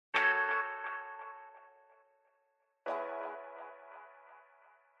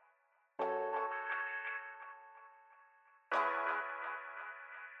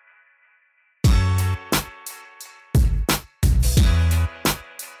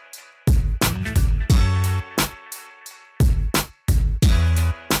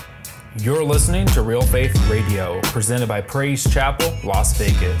You're listening to Real Faith Radio, presented by Praise Chapel, Las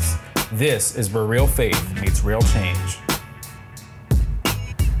Vegas. This is where real faith meets real change.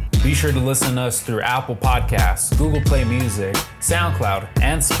 Be sure to listen to us through Apple Podcasts, Google Play Music, SoundCloud,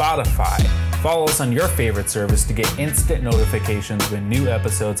 and Spotify. Follow us on your favorite service to get instant notifications when new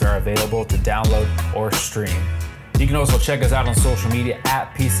episodes are available to download or stream. You can also check us out on social media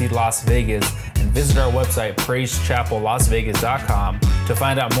at PC Las Vegas and visit our website, praisechapellasvegas.com, to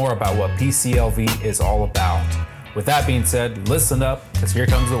find out more about what PCLV is all about. With that being said, listen up, because here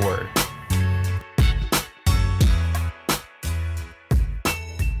comes the word.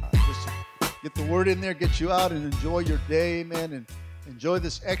 Just get the word in there, get you out, and enjoy your day, amen, and enjoy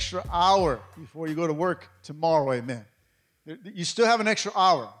this extra hour before you go to work tomorrow, amen. You still have an extra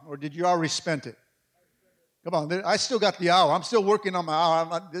hour, or did you already spend it? Come on, I still got the hour. I'm still working on my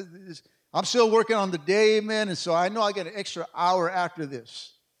hour. I'm still working on the day, amen, and so I know I get an extra hour after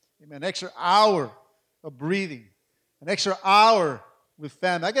this. Amen, an extra hour of breathing, an extra hour with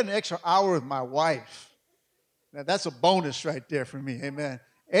family. I got an extra hour with my wife. Now, that's a bonus right there for me, amen.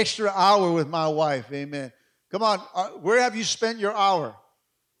 Extra hour with my wife, amen. Come on, where have you spent your hour?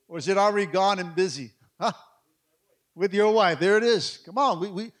 Or is it already gone and busy? Huh? With your wife, there it is. Come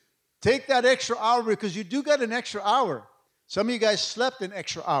on, we take that extra hour, because you do get an extra hour. Some of you guys slept an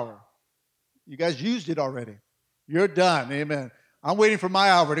extra hour. You guys used it already. You're done, amen. I'm waiting for my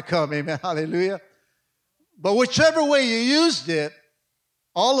hour to come, amen, hallelujah. But whichever way you used it,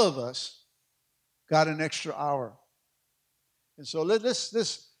 all of us got an extra hour. And so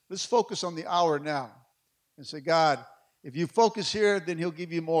let's focus on the hour now and say, God, if you focus here, then he'll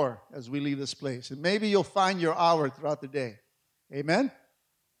give you more as we leave this place. And maybe you'll find your hour throughout the day. Amen?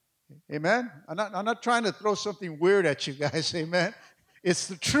 Amen? I'm not trying to throw something weird at you guys, amen? It's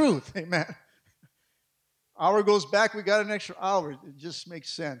the truth, amen? Hour goes back, we got an extra hour. It just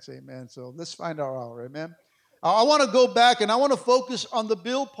makes sense, amen? So let's find our hour, amen? I want to go back and I want to focus on the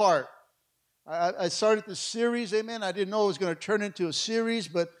build part. I started this series, amen? I didn't know it was going to turn into a series,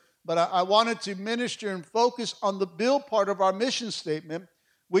 but I wanted to minister and focus on the build part of our mission statement,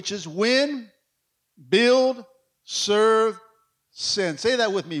 which is win, build, serve, send. Say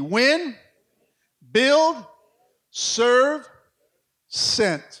that with me. Win, build, serve,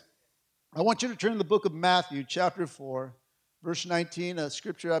 send. I want you to turn to the book of Matthew, chapter 4, verse 19, a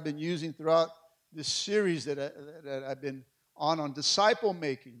scripture I've been using throughout this series that I've been on disciple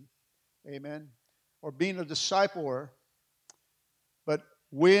making, amen, or being a discipler. But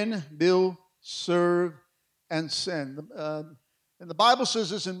win, build, serve, and send. And the Bible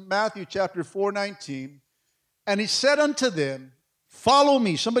says this in Matthew chapter 4:19, and he said unto them, follow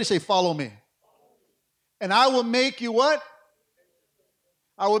me. Somebody say, follow me. And I will make you what?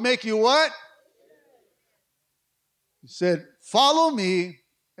 I will make you what? He said, follow me,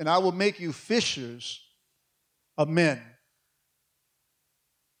 and I will make you fishers of men.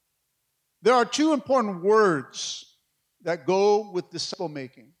 There are two important words that go with disciple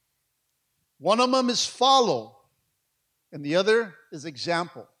making. One of them is follow, and the other is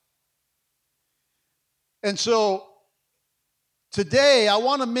example. And so today I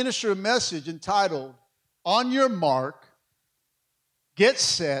want to minister a message entitled, On Your Mark, Get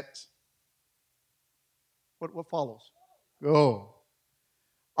Set. What follows? Go.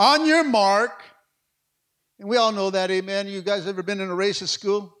 On your mark, and we all know that, amen. You guys ever been in a race at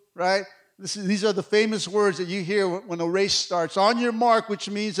school, right? These are the famous words that you hear when a race starts. On your mark, which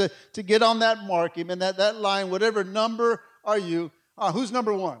means to get on that mark, amen, that line, whatever number are you. Who's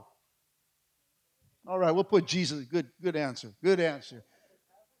number one? All right, we'll put Jesus. Good answer. Good answer.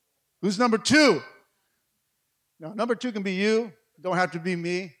 Who's number two? No, number two can be you. Don't have to be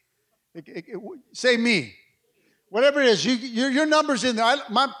me. Say me. Whatever it is, your number's in there.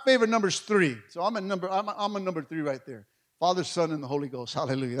 My favorite number is 3. So I'm a number 3 right there. Father, Son, and the Holy Ghost.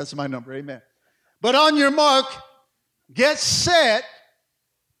 Hallelujah. That's my number. Amen. But on your mark, get set,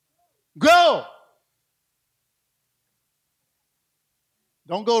 go.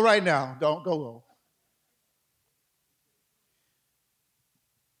 Don't go right now. Don't go.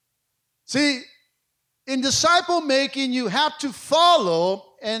 See, in disciple making, you have to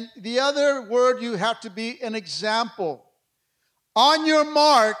follow, and the other word, you have to be an example. On your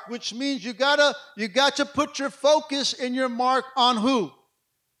mark, which means you got to put your focus in your mark on who?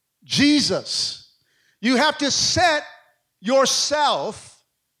 Jesus. You have to set yourself,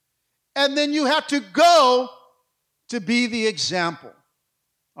 and then you have to go to be the example.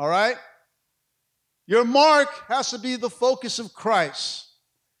 All right? Your mark has to be the focus of Christ.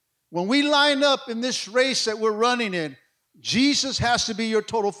 When we line up in this race that we're running in, Jesus has to be your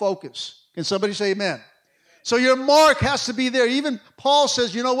total focus. Can somebody say amen? So your mark has to be there. Even Paul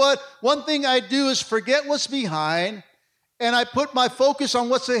says, you know what? One thing I do is forget what's behind, and I put my focus on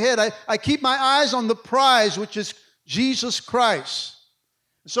what's ahead. I keep my eyes on the prize, which is Jesus Christ.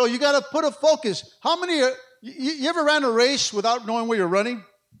 So you got to put a focus. How many you ever ran a race without knowing where you're running?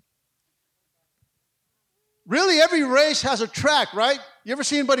 Really, every race has a track, right? You ever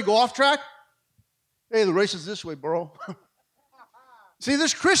see anybody go off track? Hey, the race is this way, bro. See,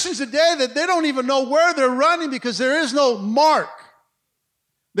 there's Christians today that they don't even know where they're running because there is no mark.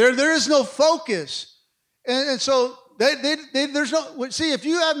 There is no focus. And so there's no, see, if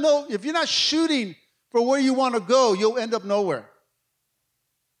you're not shooting for where you want to go, you'll end up nowhere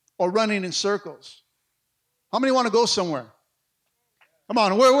or running in circles. How many want to go somewhere? Come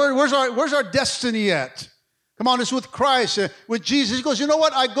on, where's our destiny at? Come on, it's with Christ, with Jesus. He goes, you know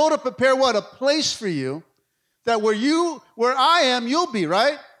what? I go to prepare what? A place for you. That where I am, you'll be,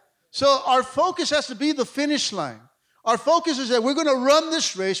 right? So our focus has to be the finish line. Our focus is that we're going to run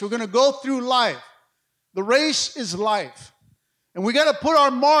this race. We're going to go through life. The race is life. And we got to put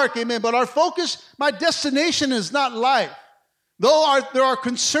our mark, amen. But our focus, my destination is not life. Though there are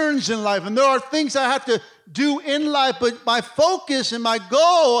concerns in life and there are things I have to do in life, but my focus and my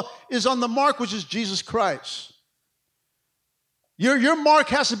goal is on the mark, which is Jesus Christ. Your mark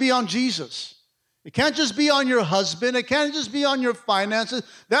has to be on Jesus. It can't just be on your husband. It can't just be on your finances.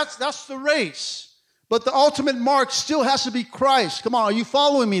 That's the race. But the ultimate mark still has to be Christ. Come on, are you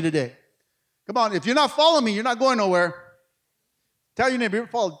following me today? Come on, if you're not following me, you're not going nowhere. Tell your neighbor,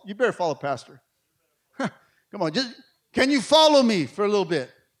 you better follow Pastor. Come on, can you follow me for a little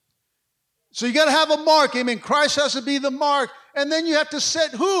bit? So you got to have a mark. Amen. Christ has to be the mark. And then you have to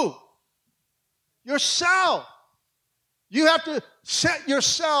set who? Yourself. You have to set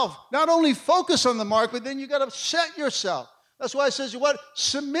yourself, not only focus on the mark, but then you got to set yourself. That's why it says, what?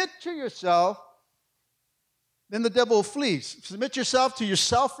 Submit to yourself, then the devil will flee. Submit yourself to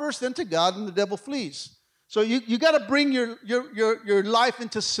yourself first, then to God, and the devil flees. So you got to bring your life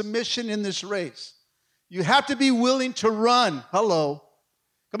into submission in this race. You have to be willing to run. Hello.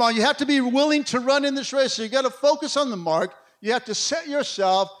 Come on, you have to be willing to run in this race. So you got to focus on the mark. You have to set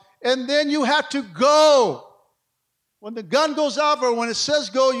yourself, and then you have to go. When the gun goes off or when it says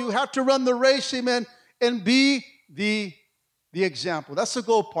go, you have to run the race, amen, and be the example. That's the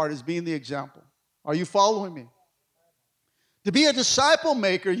goal part, is being the example. Are you following me? To be a disciple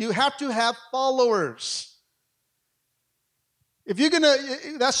maker, you have to have followers. If you're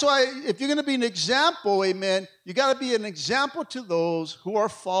gonna be an example, amen, you got to be an example to those who are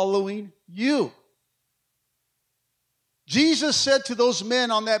following you. Jesus said to those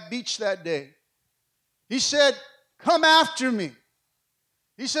men on that beach that day, he said, come after me.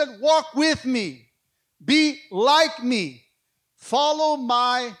 He said, walk with me. Be like me. Follow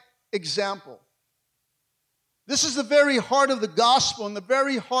my example. This is the very heart of the gospel and the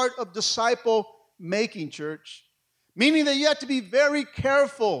very heart of disciple making, church. Meaning that you have to be very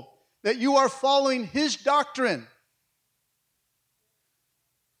careful that you are following his doctrine.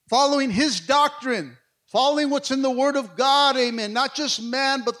 Following his doctrine. Following what's in the Word of God, amen. Not just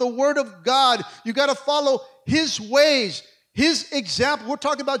man, but the Word of God. You got to follow his ways, his example. We're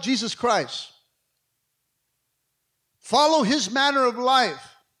talking about Jesus Christ. Follow his manner of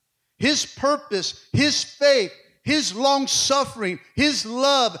life, his purpose, his faith, his long-suffering, his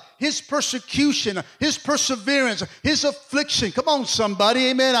love, his persecution, his perseverance, his affliction. Come on, somebody,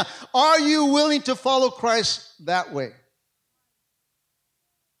 amen. Are you willing to follow Christ that way?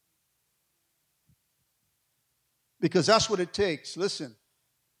 Because that's what it takes, listen,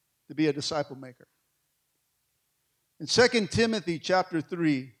 to be a disciple maker. In 2 Timothy chapter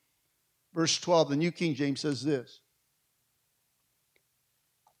 3, verse 12, the New King James says this.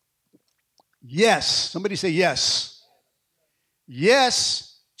 Yes, somebody say yes.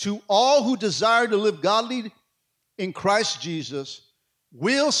 Yes, to all who desire to live godly in Christ Jesus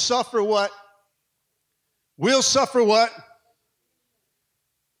will suffer what? Will suffer what?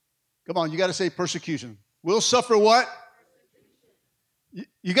 Come on, you got to say persecution. Will suffer what?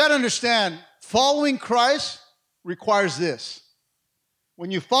 You got to understand, following Christ requires this. When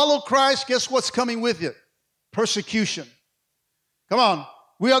you follow Christ, guess what's coming with it? Persecution. Come on.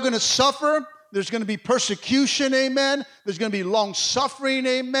 We are going to suffer. There's going to be persecution, amen. There's going to be long suffering,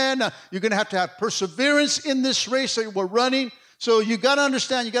 amen. You're going to have perseverance in this race that we're running. So you got to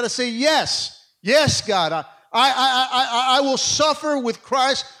understand, you got to say yes. Yes, God. I will suffer with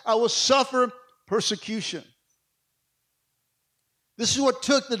Christ. I will suffer persecution. This is what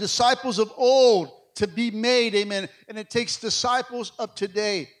took the disciples of old to be made, amen. And it takes disciples of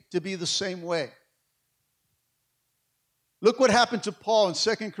today to be the same way. Look what happened to Paul in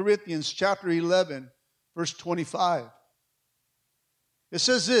 2 Corinthians chapter 11, verse 25. It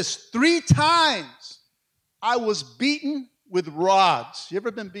says this, 3 times I was beaten with rods. You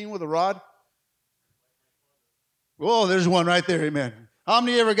ever been beaten with a rod? Oh, there's one right there, amen. How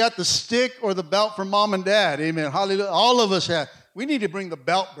many ever got the stick or the belt from mom and dad? Amen. Hallelujah. All of us have. We need to bring the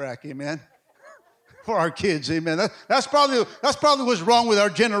belt back, amen, for our kids, amen. That's probably what's wrong with our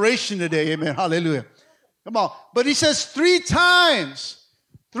generation today, amen. Hallelujah. Come on. But he says 3 times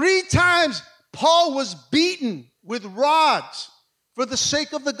Paul was beaten with rods for the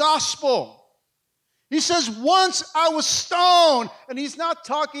sake of the gospel. He says, once I was stoned, and he's not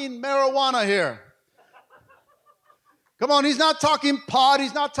talking marijuana here. Come on, he's not talking pot,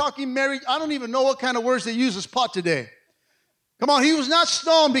 he's not talking marriage. I don't even know what kind of words they use as pot today. Come on, he was not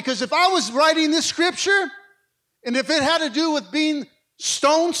stoned, because if I was writing this scripture, and if it had to do with being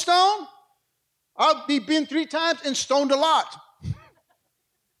stoned, I'd be beaten 3 times and stoned a lot.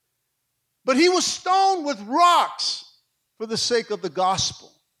 But he was stoned with rocks for the sake of the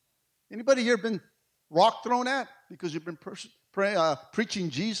gospel. Anybody here been rock thrown at because you've been preaching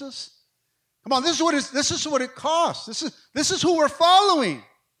Jesus? Come on, this is what it costs. This is who we're following.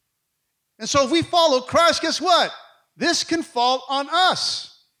 And so if we follow Christ, guess what? This can fall on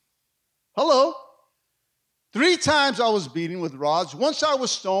us. Hello? 3 times I was beaten with rods. Once I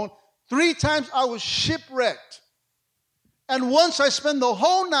was stoned. 3 times I was shipwrecked. And once I spent the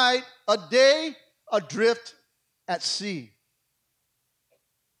whole night, a day, adrift at sea.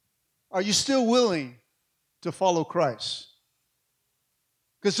 Are you still willing to follow Christ?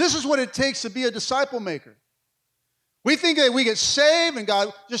 Because this is what it takes to be a disciple maker. We think that we get saved and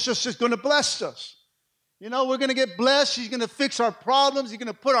God just going to bless us. You know, we're going to get blessed. He's going to fix our problems. He's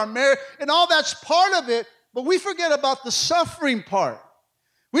going to put our marriage, and all that's part of it. But we forget about the suffering part.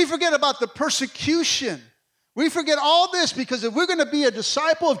 We forget about the persecution. We forget all this, because if we're going to be a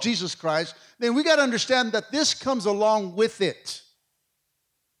disciple of Jesus Christ, then we got to understand that this comes along with it.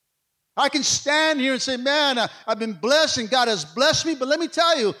 I can stand here and say, man, I've been blessed and God has blessed me. But let me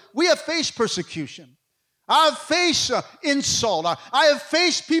tell you, we have faced persecution. I've faced insult. I have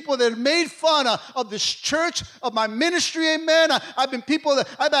faced people that have made fun of this church, of my ministry, amen. I've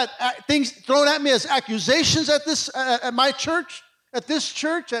had things thrown at me as accusations at my church, at this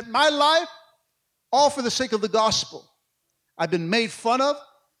church, at my life, all for the sake of the gospel. I've been made fun of,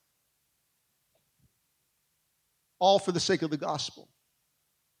 all for the sake of the gospel.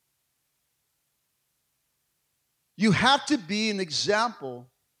 You have to be an example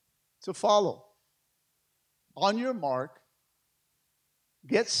to follow. On your mark,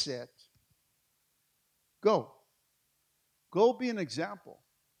 get set, go. Go be an example.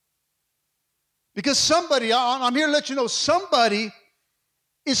 Because somebody, I'm here to let you know, somebody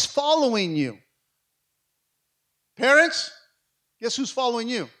is following you. Parents, guess who's following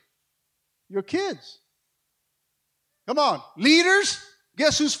you? Your kids. Come on. Leaders,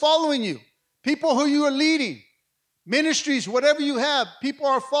 guess who's following you? People who you are leading. Ministries, whatever you have, people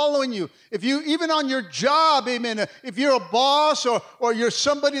are following you. If you, even on your job, amen, if you're a boss or you're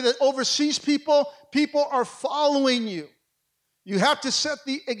somebody that oversees people, people are following you. You have to set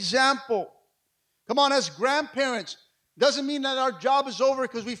the example. Come on, as grandparents, doesn't mean that our job is over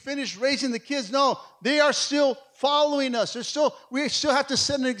because we finished raising the kids. No, they are still following us. We still have to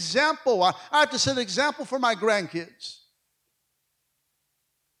set an example. I have to set an example for my grandkids.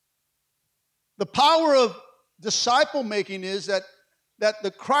 The power of disciple making is that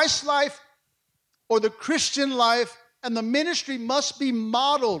the Christ life or the Christian life and the ministry must be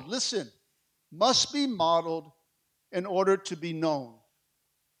modeled. Listen, must be modeled in order to be known.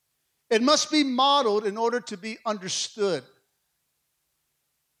 It must be modeled in order to be understood.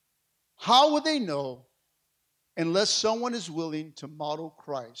 How would they know unless someone is willing to model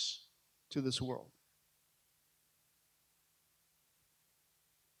Christ to this world?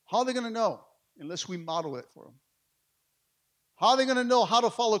 How are they going to know unless we model it for them? How are they going to know how to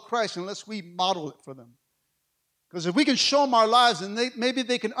follow Christ unless we model it for them? Because if we can show them our lives, then maybe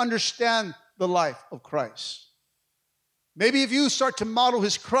they can understand the life of Christ. Maybe if you start to model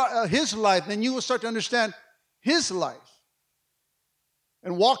his life, then you will start to understand his life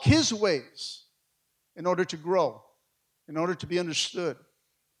and walk his ways in order to grow, in order to be understood.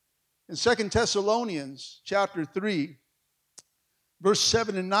 In 2 Thessalonians chapter 3, verse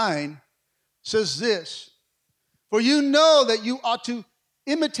 7 and 9 says this, "For you know that you ought to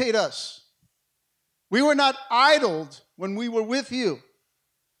imitate us. We were not idled when we were with you.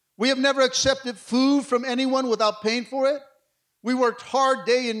 We have never accepted food from anyone without paying for it. We worked hard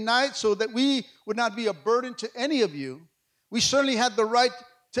day and night so that we would not be a burden to any of you. We certainly had the right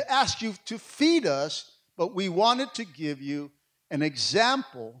to ask you to feed us, but we wanted to give you an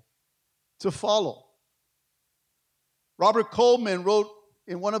example to follow." Robert Coleman wrote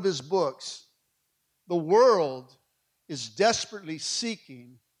in one of his books, the world is desperately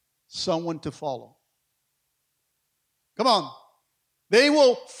seeking someone to follow. Come on. They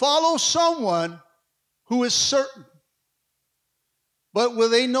will follow someone who is certain. But will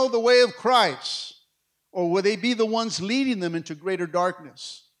they know the way of Christ? Or will they be the ones leading them into greater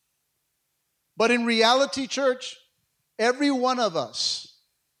darkness? But in reality, church, every one of us,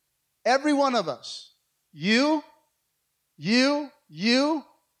 you're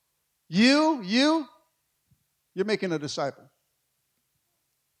making a disciple.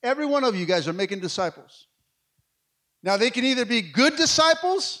 Every one of you guys are making disciples. Now, they can either be good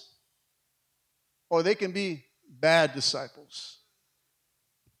disciples or they can be bad disciples.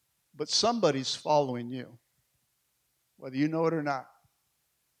 But somebody's following you, whether you know it or not,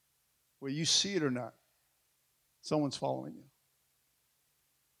 whether you see it or not. Someone's following you.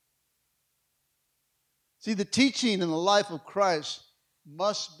 See, the teaching and the life of Christ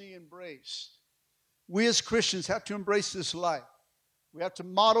must be embraced. We as Christians have to embrace this life. We have to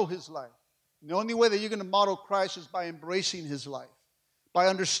model his life. And the only way that you're going to model Christ is by embracing his life, by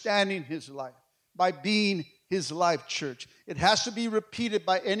understanding his life, by being his life, church. It has to be repeated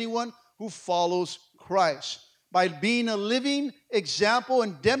by anyone who follows Christ, by being a living example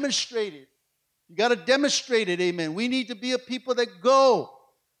and demonstrate it. You got to demonstrate it, amen. We need to be a people that go.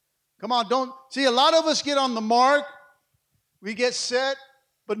 Come on, don't. See, a lot of us get on the mark. We get set,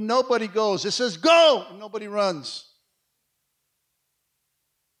 but nobody goes. It says go, and nobody runs.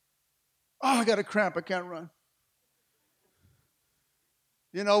 Oh, I got a cramp. I can't run.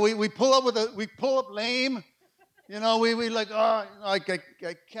 You know, we pull up lame. You know, we like, oh, I can't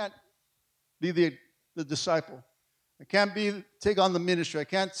be the disciple. I can't take on the ministry. I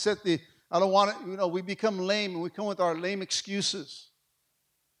don't want it. You know, we become lame, and we come with our lame excuses.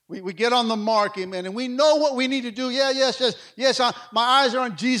 We get on the mark, amen, and we know what we need to do. Yes, my eyes are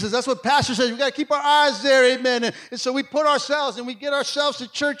on Jesus. That's what Pastor says. We got to keep our eyes there, amen. And so we put ourselves, and we get ourselves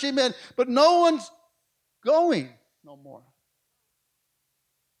to church, amen, but no one's going no more.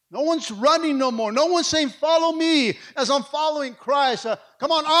 No one's running no more. No one's saying, follow me as I'm following Christ.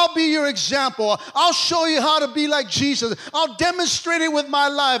 Come on, I'll be your example. I'll show you how to be like Jesus. I'll demonstrate it with my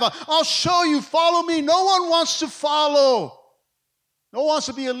life. I'll show you, follow me. No one wants to follow. No one wants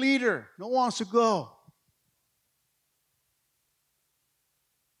to be a leader. No one wants to go.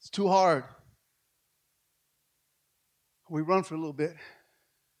 It's too hard. We run for a little bit,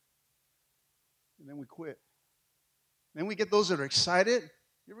 and then we quit. Then we get those that are excited.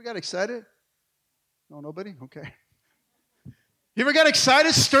 You ever got excited? No, nobody? Okay. You ever got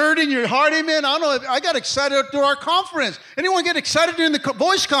excited, stirred in your heart, amen? I don't know. I got excited through our conference. Anyone get excited during the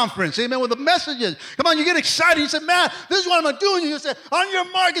voice conference, amen, with the messages? Come on, you get excited. You say, man, this is what I'm doing. You say, on your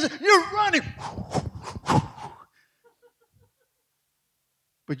mark, you're running.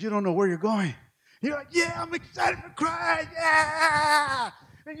 But you don't know where you're going. You're like, yeah, I'm excited for Christ. Yeah.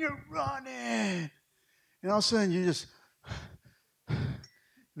 And you're running. And all of a sudden, you just,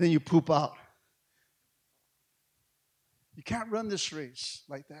 then you poop out. You can't run this race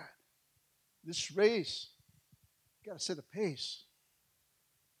like that. This race, you got to set a pace.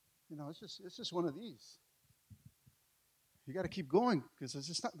 You know, it's just one of these. You got to keep going because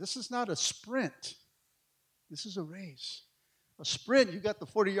this is not a sprint. This is a race. A sprint, you got the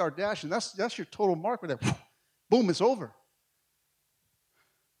 40-yard dash, and that's your total mark. With that, boom, it's over.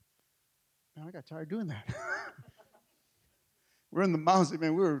 Man, I got tired doing that. We're in the mountains,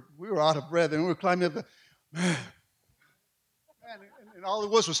 man. We were out of breath, and we were climbing up the. Man, and all it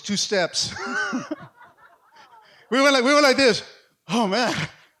was 2 steps. we went like this. Oh man,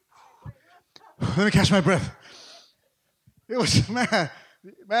 let me catch my breath. It was man.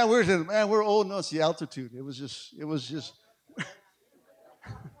 We're old. No, it's the altitude. It was just,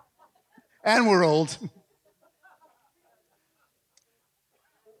 and we're old.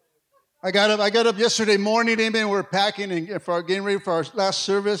 I got up yesterday morning, amen. We're packing and getting ready for our last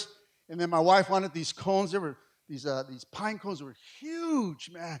service, and then my wife wanted these cones. There were these pine cones that were huge,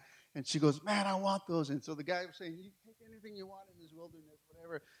 man. And she goes, man, I want those. And so the guy was saying, you take anything you want in this wilderness,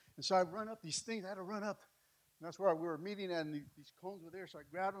 whatever. And so I run up these things. I had to run up. And that's where we were meeting, and these cones were there. So I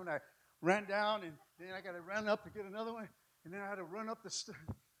grabbed them, and I ran down, and then I got to run up to get another one. And then I had to run up the stairs.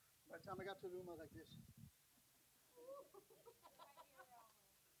 By the time I got to the room, I was like this.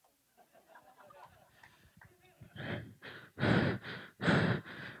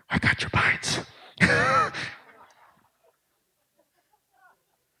 I got your pines.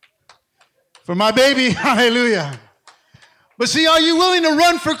 For my baby, hallelujah. But see, are you willing to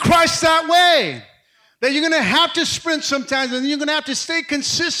run for Christ that way? That you're going to have to sprint sometimes, and you're going to have to stay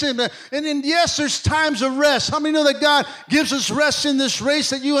consistent. And then, yes, there's times of rest. How many know that God gives us rest in this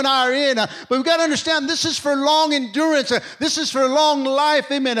race that you and I are in? But we've got to understand this is for long endurance. This is for long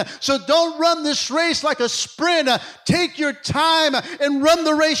life. Amen. So don't run this race like a sprint. Take your time and run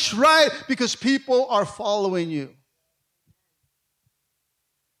the race right, because people are following you.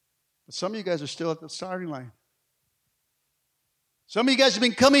 But some of you guys are still at the starting line. Some of you guys have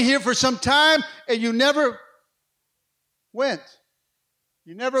been coming here for some time and you never went.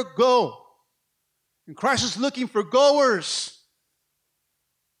 You never go. And Christ is looking for goers.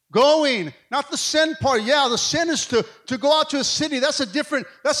 Going, not the send part. Yeah, the send is to go out to a city. That's a different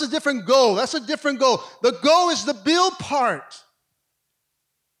goal. That's a different goal. The go is the build part.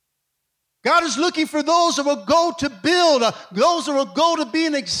 God is looking for those that will go to build, those that will go to be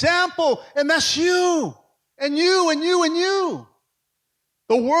an example, and that's you, and you, and you, and you.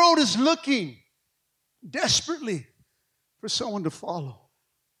 The world is looking desperately for someone to follow.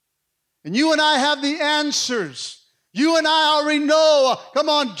 And you and I have the answers. You and I already know, come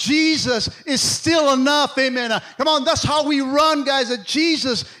on, Jesus is still enough, amen. Come on, that's how we run, guys, that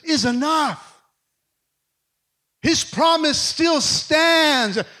Jesus is enough. His promise still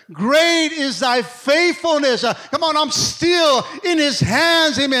stands. Great is thy faithfulness. Come on, I'm still in his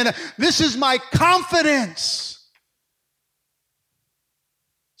hands, amen. This is my confidence.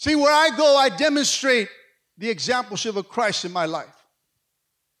 See, where I go, I demonstrate the exampleship of Christ in my life.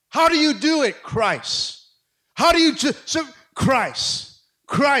 How do you do it? Christ. How do you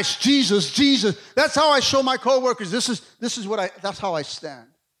Christ, Jesus. That's how I show my coworkers. That's how I stand.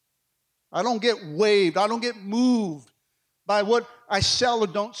 I don't get waved. I don't get moved by what I sell or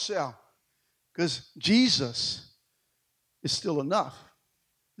don't sell, because Jesus is still enough.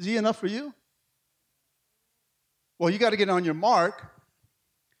 Is he enough for you? Well, you got to get on your mark.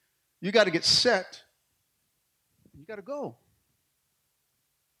 You got to get set. You got to go.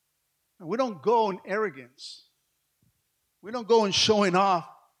 And we don't go in arrogance. We don't go in showing off.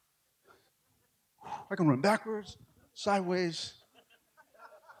 I can run backwards, sideways.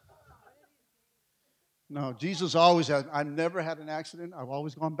 No, Jesus always has. I've never had an accident. I've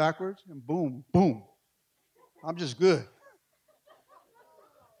always gone backwards, and boom, boom. I'm just good.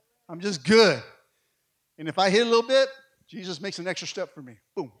 I'm just good. And if I hit a little bit, Jesus makes an extra step for me.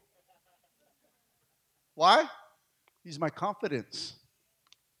 Boom. Why? He's my confidence.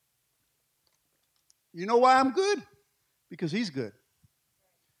 You know why I'm good? Because he's good.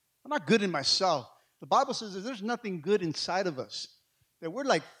 I'm not good in myself. The Bible says that there's nothing good inside of us, that we're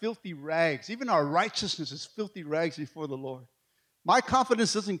like filthy rags. Even our righteousness is filthy rags before the Lord. My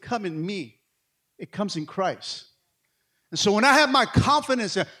confidence doesn't come in me. It comes in Christ. And so when I have my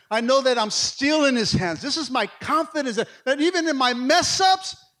confidence, I know that I'm still in his hands. This is my confidence that even in my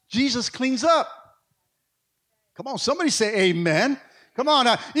mess-ups, Jesus cleans up. Come on, somebody say amen. Come on,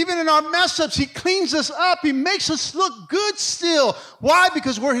 even in our mess-ups, he cleans us up. He makes us look good still. Why?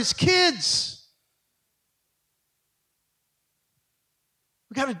 Because we're his kids.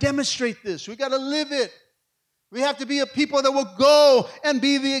 We got to demonstrate this. We got to live it. We have to be a people that will go and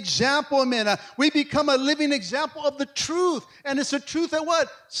be the example, amen. We become a living example of the truth. And it's a truth that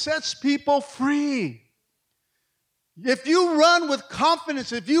what? Sets people free. If you run with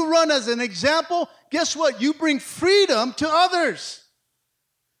confidence, if you run as an example, guess what? You bring freedom to others.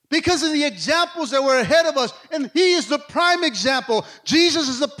 Because of the examples that were ahead of us. And he is the prime example. Jesus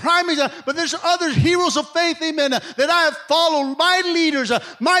is the prime example. But there's other heroes of faith, amen, that I have followed. My leaders,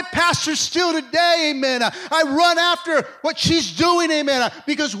 my pastors still today, amen. I run after what she's doing, amen.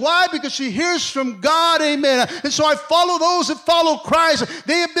 Because why? Because she hears from God, amen. And so I follow those that follow Christ.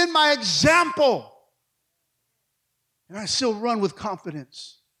 They have been my example. And I still run with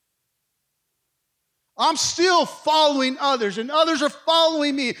confidence. I'm still following others, and others are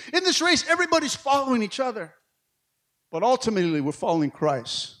following me. In this race, everybody's following each other. But ultimately, we're following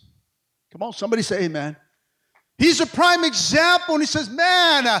Christ. Come on, somebody say amen. He's a prime example, and he says,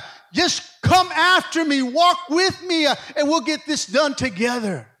 man, just come after me, walk with me, and we'll get this done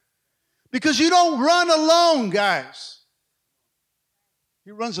together. Because you don't run alone, guys.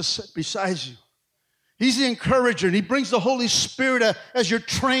 He runs beside you. He's the encourager, and he brings the Holy Spirit as your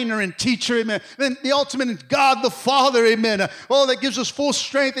trainer and teacher, amen. Then the ultimate is God the Father, amen. Oh, that gives us full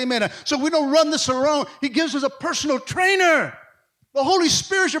strength, amen. So we don't run this alone. He gives us a personal trainer. The Holy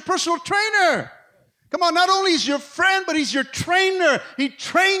Spirit is your personal trainer. Come on, not only is your friend, but he's your trainer. He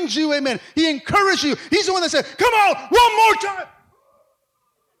trains you, amen. He encourages you. He's the one that said, come on, one more time.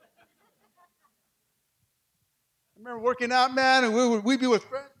 I remember working out, man, and we'd be with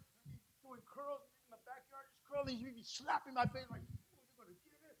friends. He'd be slapping my face like, you're going to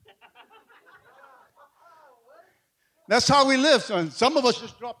get it. That's how we live. And some of us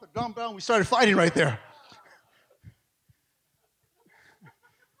just dropped the dumbbell and we started fighting right there.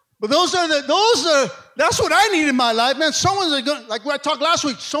 But that's what I need in my life, man. Someone's going, like I talked last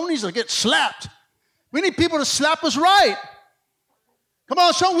week, someone needs to get slapped. We need people to slap us right. Come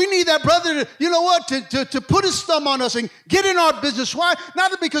on, son, we need that brother to put his thumb on us and get in our business. Why?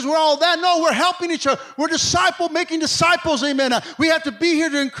 Not because we're all that. No, we're helping each other. We're making disciples, amen. We have to be here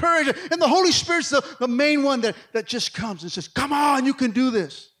to encourage. And the Holy Spirit's the main one that just comes and says, come on, you can do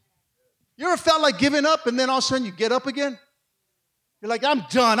this. You ever felt like giving up and then all of a sudden you get up again? You're like, I'm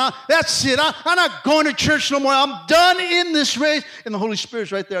done. That's it. I'm not going to church no more. I'm done in this race. And the Holy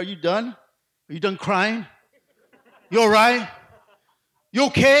Spirit's right there. Are you done? Are you done crying? You all right? You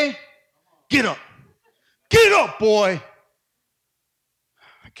okay? Get up. Get up, boy.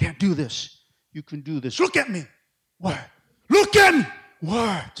 I can't do this. You can do this. Look at me. What? Look at me.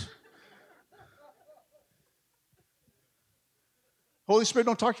 What? Holy Spirit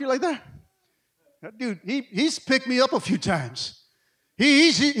don't talk to you like that? That dude, he's picked me up a few times.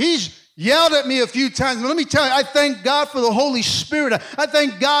 He's yelled at me a few times. But let me tell you, I thank God for the Holy Spirit. I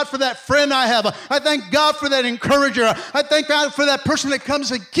thank God for that friend I have. I thank God for that encourager. I thank God for that person that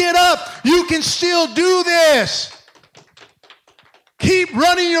comes and get up. You can still do this. Keep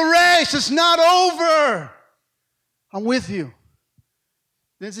running your race. It's not over. I'm with you.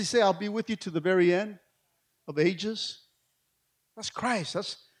 Didn't he say, I'll be with you to the very end of ages? That's Christ.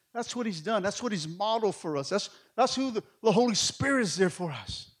 That's what he's done. That's what he's modeled for us. That's who the Holy Spirit is there for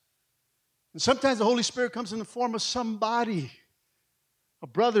us. And sometimes the Holy Spirit comes in the form of somebody, a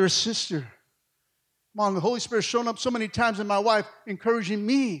brother or sister. Come on, the Holy Spirit's shown up so many times in my wife, encouraging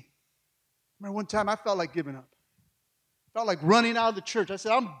me. I remember one time I felt like giving up. I felt like running out of the church. I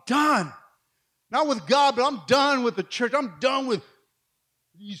said, I'm done. Not with God, but I'm done with the church. I'm done with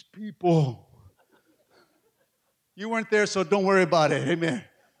these people. You weren't there, so don't worry about it. Amen.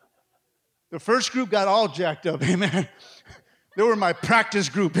 The first group got all jacked up. Amen. They were my practice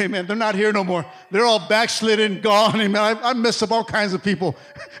group. Amen. They're not here no more. They're all backslidden, gone. Amen. I messed up all kinds of people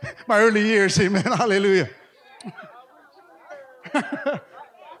my early years. Amen. Hallelujah.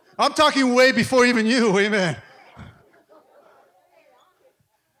 I'm talking way before even you. Amen.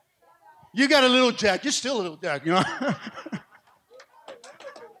 You got a little jack. You're still a little jack, you know.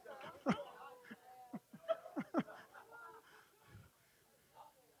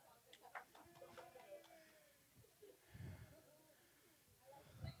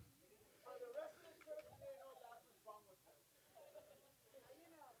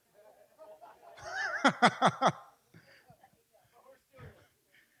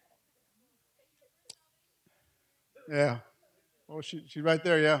 Yeah. Oh, she's right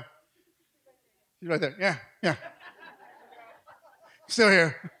there, yeah. She's right there. Yeah. Still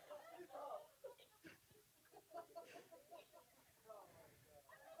here.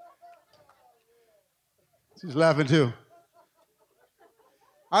 She's laughing too.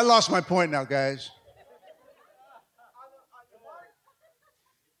 I lost my point now, guys.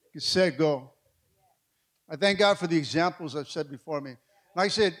 Get set, go. I thank God for the examples I've said before me. Like I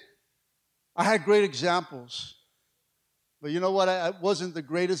said, I had great examples. But you know what? I wasn't the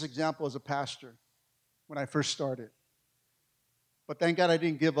greatest example as a pastor when I first started. But thank God I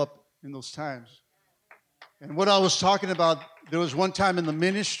didn't give up in those times. And what I was talking about, there was one time in the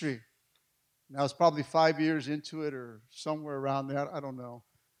ministry, and I was probably 5 years into it or somewhere around there. I don't know.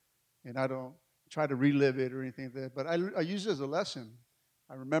 And I don't try to relive it or anything like that. But I use it as a lesson.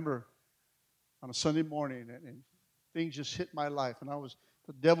 I remember on a Sunday morning, and things just hit my life. And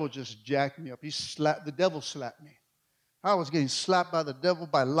the devil just jacked me up. The devil slapped me. I was getting slapped by the devil,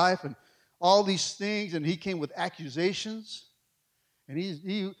 by life, and all these things. And he came with accusations. And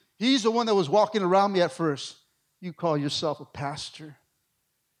he's the one that was walking around me at first. You call yourself a pastor.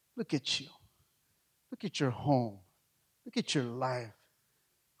 Look at you. Look at your home. Look at your life.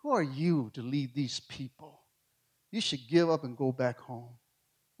 Who are you to lead these people? You should give up and go back home.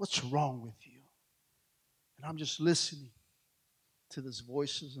 What's wrong with you? And I'm just listening to these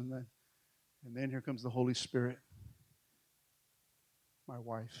voices, and then here comes the Holy Spirit. My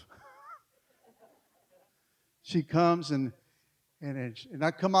wife. She comes and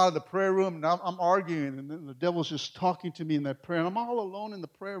I come out of the prayer room, and I'm arguing, and then the devil's just talking to me in that prayer, and I'm all alone in the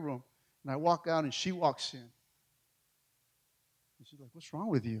prayer room. And I walk out, and she walks in. And she's like, what's wrong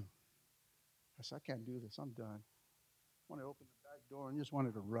with you? I said, I can't do this. I'm done. I wanted to open the back door and just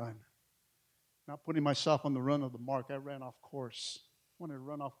wanted to run. Not putting myself on the run of the mark. I ran off course. I wanted to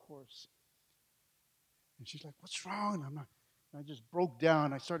run off course. And she's like, what's wrong? And I just broke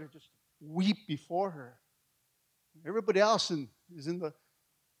down. I started just weep before her. Everybody else is in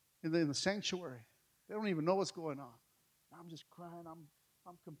the sanctuary. They don't even know what's going on. I'm just crying.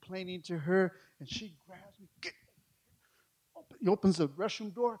 I'm complaining to her, and she grabs me. He opens the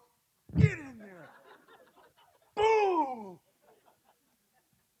restroom door. Get in there. Boom.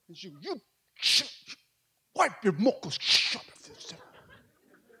 And she, wipe your mocos. Shut up.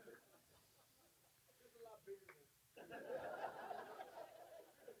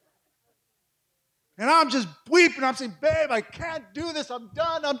 And I'm just weeping. I'm saying, babe, I can't do this. I'm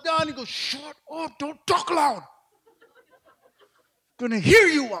done. He goes, shut up. Don't talk loud. I'm going to hear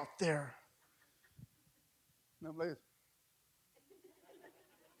you out there. And I'm like,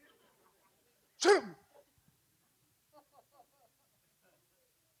 shut up.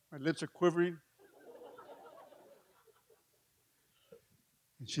 My lips are quivering.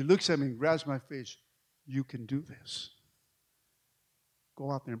 And she looks at me and grabs my face. You can do this. Go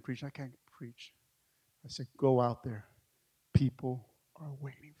out there and preach. I can't preach. I said, go out there. People are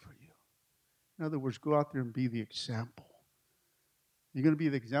waiting for you. In other words, go out there and be the example. You're going to be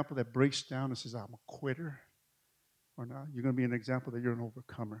the example that breaks down and says, I'm a quitter, or not. You're going to be an example that you're an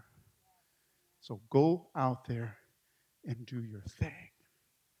overcomer. So go out there and do your thing.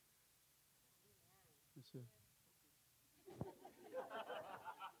 That's it.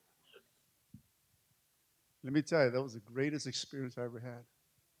 Let me tell you, that was the greatest experience I ever had.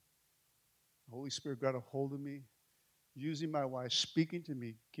 The Holy Spirit got a hold of me, using my wife, speaking to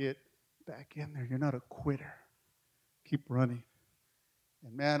me, get back in there. You're not a quitter. Keep running.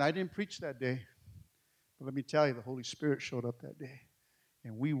 And man, I didn't preach that day. But let me tell you, the Holy Spirit showed up that day.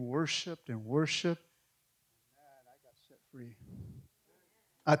 And we worshiped and worshiped. Man, I got set free.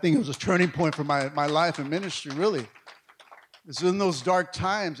 I think it was a turning point for my life and ministry, really. It's in those dark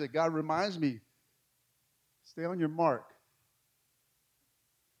times that God reminds me, stay on your mark.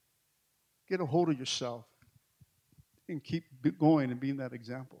 Get a hold of yourself and keep going and being that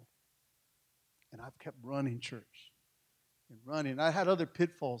example. And I've kept running church and running. I had other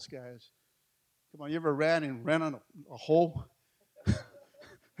pitfalls, guys. Come on, you ever ran on a hole?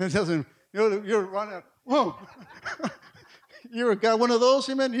 It doesn't, you're running, whoa. You got one of those,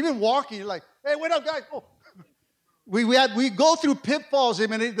 amen? Even walking, you're like, hey, wait up, guys. Oh. We go through pitfalls,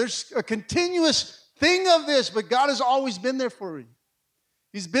 amen. There's a continuous thing of this, but God has always been there for you.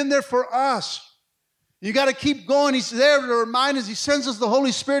 He's been there for us. You got to keep going. He's there to remind us. He sends us the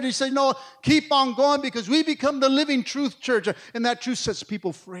Holy Spirit. He says, no, keep on going because we become the living truth church, and that truth sets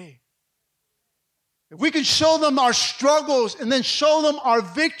people free. If we can show them our struggles and then show them our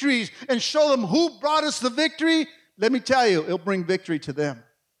victories and show them who brought us the victory, let me tell you, it'll bring victory to them.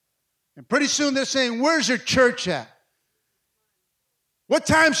 And pretty soon they're saying, where's your church at? What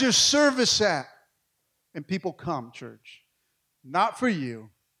time's your service at? And people come, church. Not for you,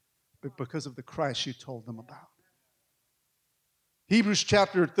 but because of the Christ you told them about. Hebrews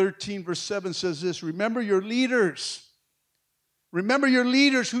chapter 13, verse 7 says this, remember your leaders. Remember your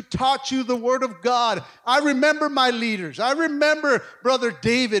leaders who taught you the word of God. I remember my leaders. I remember Brother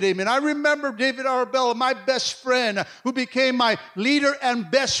David, amen. I remember David Arabella, my best friend, who became my leader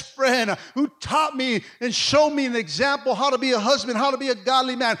and best friend, who taught me and showed me an example how to be a husband, how to be a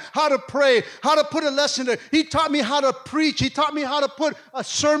godly man, how to pray, how to put a lesson there. He taught me how to preach. He taught me how to put a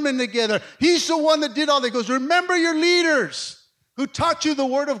sermon together. He's the one that did all that. He goes, remember your leaders who taught you the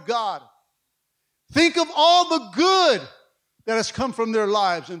word of God. Think of all the good that has come from their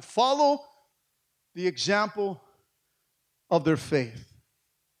lives and follow the example of their faith.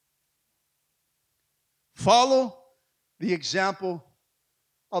 Follow the example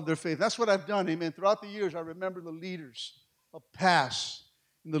of their faith. That's what I've done, amen. Throughout the years, I remember the leaders of past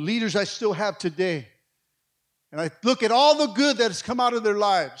and the leaders I still have today. And I look at all the good that has come out of their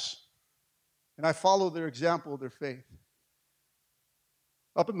lives and I follow their example of their faith.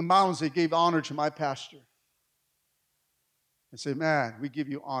 Up in the mountains, they gave honor to my pastor. And say, man, we give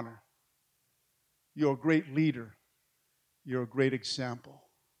you honor. You're a great leader. You're a great example.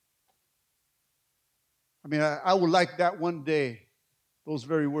 I mean, I would like that one day, those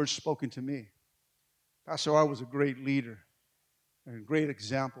very words spoken to me. Pastor R was a great leader and a great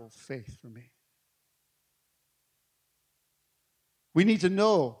example of faith for me. We need to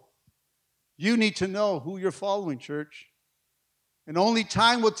know, you need to know who you're following, church. And only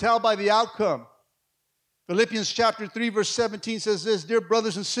time will tell by the outcome. Philippians chapter 3, verse 17 says this, dear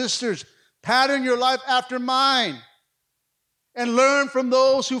brothers and sisters, pattern your life after mine and learn from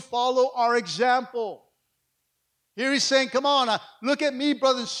those who follow our example. Here he's saying, come on, look at me,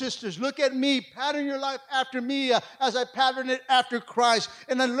 brothers and sisters. Look at me. Pattern your life after me as I pattern it after Christ.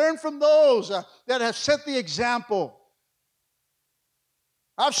 And then learn from those that have set the example.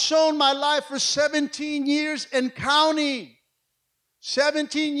 I've shown my life for 17 years and counting.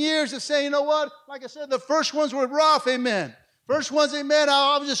 17 years of saying, you know what? Like I said, the first ones were rough, amen. First ones, amen,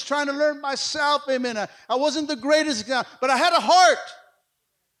 I was just trying to learn myself, amen. I wasn't the greatest example, but I had a heart.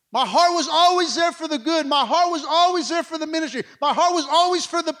 My heart was always there for the good. My heart was always there for the ministry. My heart was always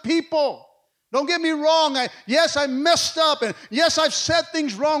for the people. Don't get me wrong. Yes, I messed up, and yes, I've said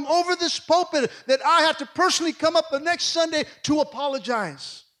things wrong over this pulpit that I have to personally come up the next Sunday to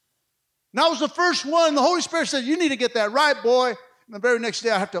apologize. And I was the first one. The Holy Spirit said, you need to get that right, boy. And the very next day,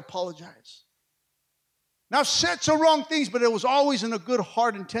 I have to apologize. Now, I've said some wrong things, but it was always in a good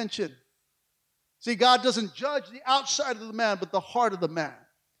heart intention. See, God doesn't judge the outside of the man, but the heart of the man.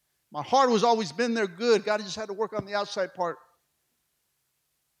 My heart has always been there good. God just had to work on the outside part.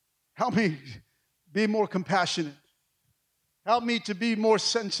 Help me be more compassionate. Help me to be more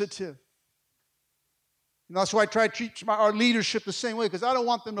sensitive. And that's why I try to teach our leadership the same way, because I don't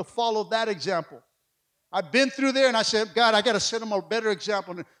want them to follow that example. I've been through there, and I said, God, I got to set them a better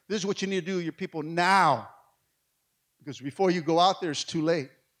example. And this is what you need to do with your people now. Because before you go out there, it's too late.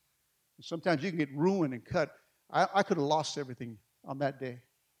 And sometimes you can get ruined and cut. I could have lost everything on that day.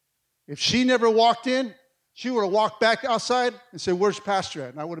 If she never walked in, she would have walked back outside and said, where's Pastor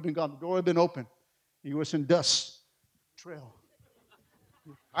at? And I would have been gone. The door would have been open. He was in dust trail.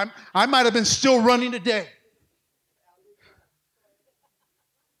 I might have been still running today.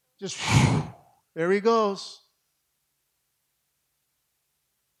 Just, there he goes.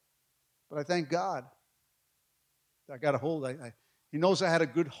 But I thank God that I got a hold. He knows I had a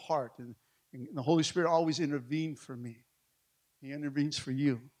good heart, and the Holy Spirit always intervened for me. He intervenes for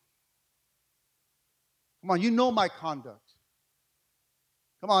you. Come on, you know my conduct.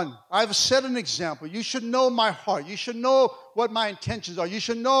 Come on, I've set an example. You should know my heart. You should know what my intentions are. You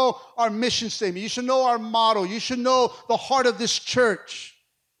should know our mission statement. You should know our motto. You should know the heart of this church.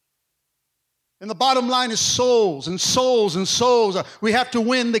 And the bottom line is souls and souls and souls. We have to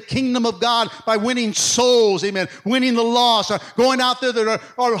win the kingdom of God by winning souls, amen. Winning the lost, going out there that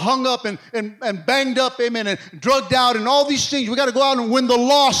are hung up and banged up, amen, and drugged out and all these things. We got to go out and win the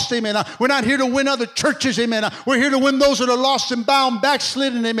lost, amen. We're not here to win other churches, amen. We're here to win those that are lost and bound,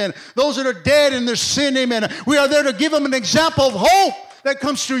 backslidden, amen. Those that are dead in their sin, amen. We are there to give them an example of hope that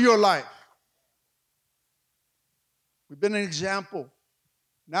comes through your life. We've been an example.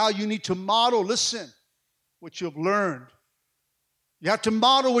 Now you need to model, listen, what you've learned. You have to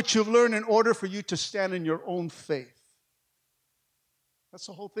model what you've learned in order for you to stand in your own faith. That's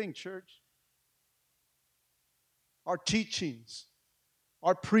the whole thing, church. Our teachings,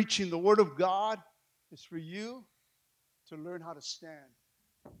 our preaching, the Word of God is for you to learn how to stand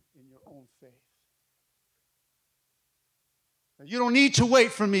in your own faith. Now, you don't need to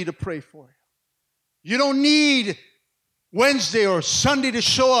wait for me to pray for you. You don't need Wednesday or Sunday to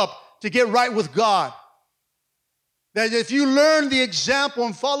show up to get right with God. That if you learn the example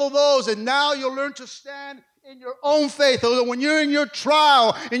and follow those, and now you'll learn to stand in your own faith. When you're in your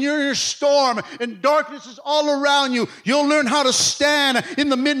trial and you're in your storm and darkness is all around you, you'll learn how to stand in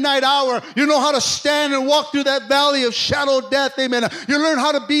the midnight hour. You know how to stand and walk through that valley of shadow of death, amen. You learn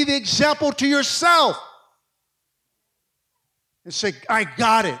how to be the example to yourself. And say, I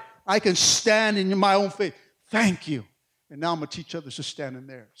got it. I can stand in my own faith. Thank you. And now I'm going to teach others to stand in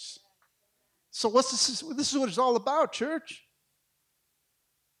theirs. So what's this? This is what it's all about, church.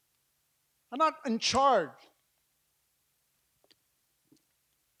 I'm not in charge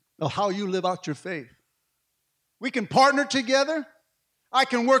of how you live out your faith. We can partner together. I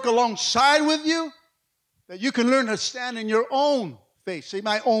can work alongside with you, that you can learn to stand in your own faith. Say,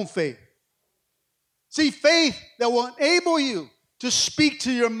 my own faith. See, faith that will enable you to speak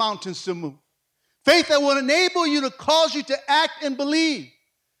to your mountains to move. Faith that will enable you to cause you to act and believe.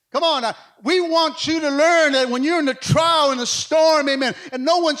 Come on, we want you to learn that when you're in the trial, in the storm, amen, and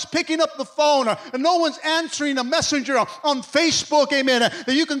no one's picking up the phone and no one's answering a messenger on Facebook, amen,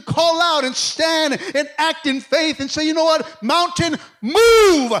 that you can call out and stand and act in faith and say, you know what, mountain,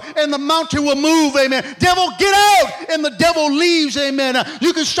 move, and the mountain will move, amen. Devil, get out, and the devil leaves, amen.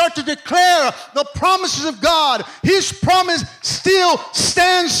 You can start to declare the promises of God. His promise still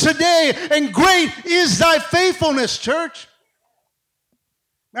stands today, and great is thy faithfulness, church.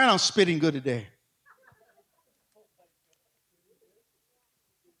 Man, I'm spitting good today.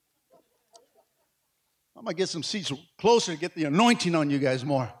 I'm going to get some seats closer to get the anointing on you guys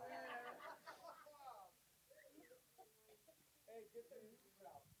more.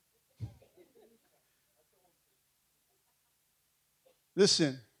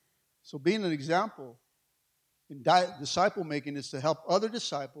 Listen, so being an example in disciple making is to help other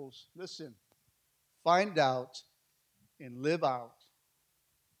disciples, listen, find out and live out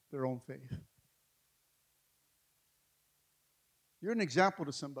their own faith. You're an example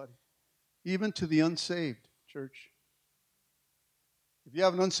to somebody, even to the unsaved, church. If you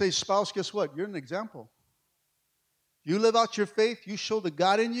have an unsaved spouse, guess what? You're an example. You live out your faith, you show the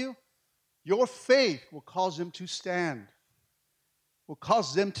God in you, your faith will cause them to stand. Will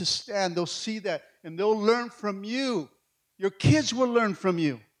cause them to stand. They'll see that and they'll learn from you. Your kids will learn from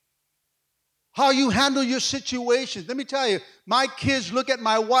you. How you handle your situations. Let me tell you, my kids look at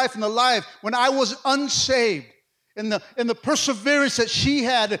my wife in the life when I was unsaved. And the perseverance that she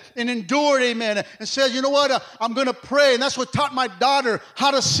had and endured, amen, and said, you know what, I'm going to pray. And that's what taught my daughter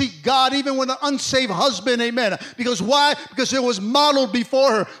how to seek God, even with an unsaved husband, amen. Because why? Because it was modeled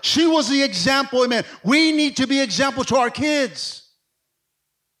before her. She was the example, amen. We need to be example to our kids.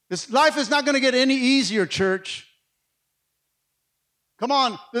 This life is not going to get any easier, church. Come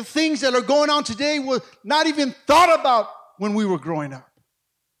on, the things that are going on today were not even thought about when we were growing up.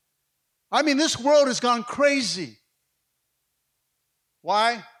 I mean, this world has gone crazy.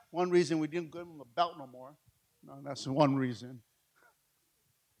 Why? One reason, we didn't give them a belt no more. No, that's one reason.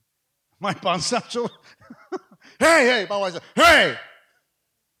 My pansachel. Hey, my wife said, hey!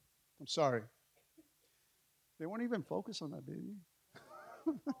 I'm sorry. They weren't even focused on that, baby.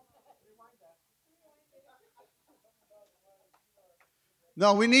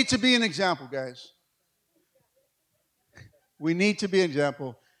 No, we need to be an example, guys. We need to be an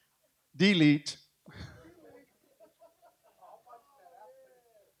example. Delete.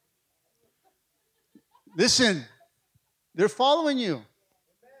 Listen, they're following you.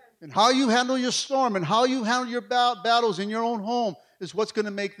 And how you handle your storm and how you handle your battles in your own home is what's going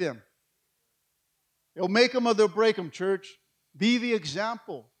to make them. It'll make them or they'll break them, church. Be the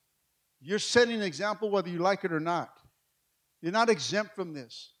example. You're setting an example whether you like it or not. You're not exempt from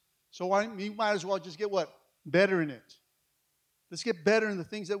this. So you might as well just get what? Better in it. Let's get better in the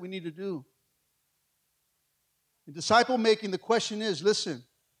things that we need to do. In disciple making, the question is, listen,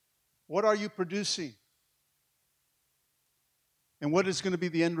 what are you producing? And what is going to be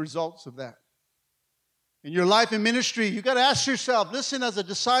the end results of that? In your life and ministry, you got to ask yourself, listen, as a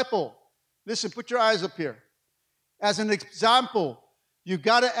disciple, listen, put your eyes up here. As an example, you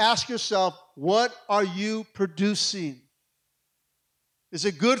got to ask yourself, what are you producing? Is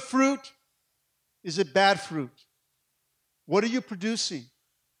it good fruit? Is it bad fruit? What are you producing?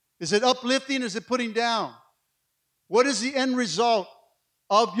 Is it uplifting? Is it putting down? What is the end result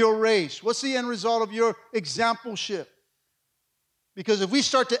of your race? What's the end result of your exampleship? Because if we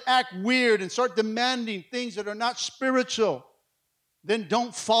start to act weird and start demanding things that are not spiritual, then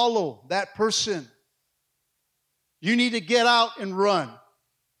don't follow that person. You need to get out and run.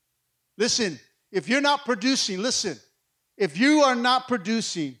 Listen, if you're not producing, listen, if you are not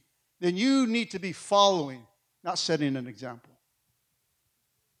producing, then you need to be following, not setting an example.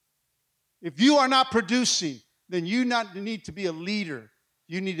 If you are not producing, then you not need to be a leader.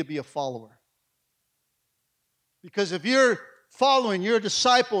 You need to be a follower. Because if you're following, you're a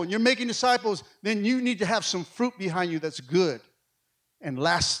disciple, and you're making disciples, then you need to have some fruit behind you that's good and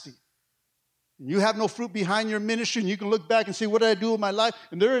lasting. And you have no fruit behind your ministry, and you can look back and say, what did I do with my life?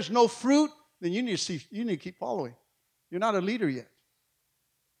 And there is no fruit, then you need to keep following. You're not a leader yet.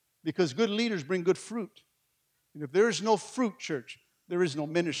 Because good leaders bring good fruit. And if there is no fruit, church, there is no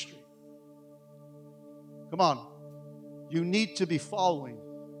ministry. Come on. You need to be following,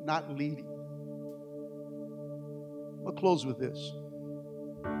 not leading. I'll close with this.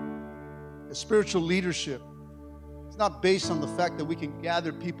 A spiritual leadership is not based on the fact that we can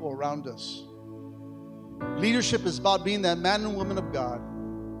gather people around us. Leadership is about being that man and woman of God,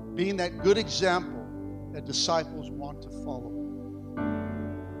 being that good example that disciples want to follow.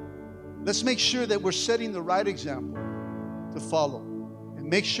 Let's make sure that we're setting the right example to follow, and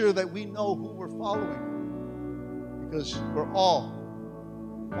make sure that we know who we're following, because we're all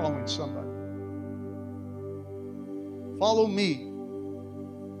following somebody. Follow me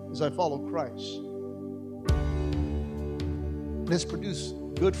as I follow Christ. Let's produce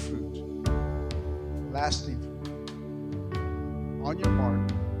good fruit, lasting fruit. On your mark,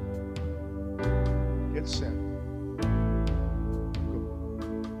 get set. Go.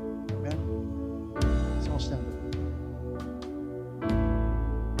 Amen. Let's all stand up.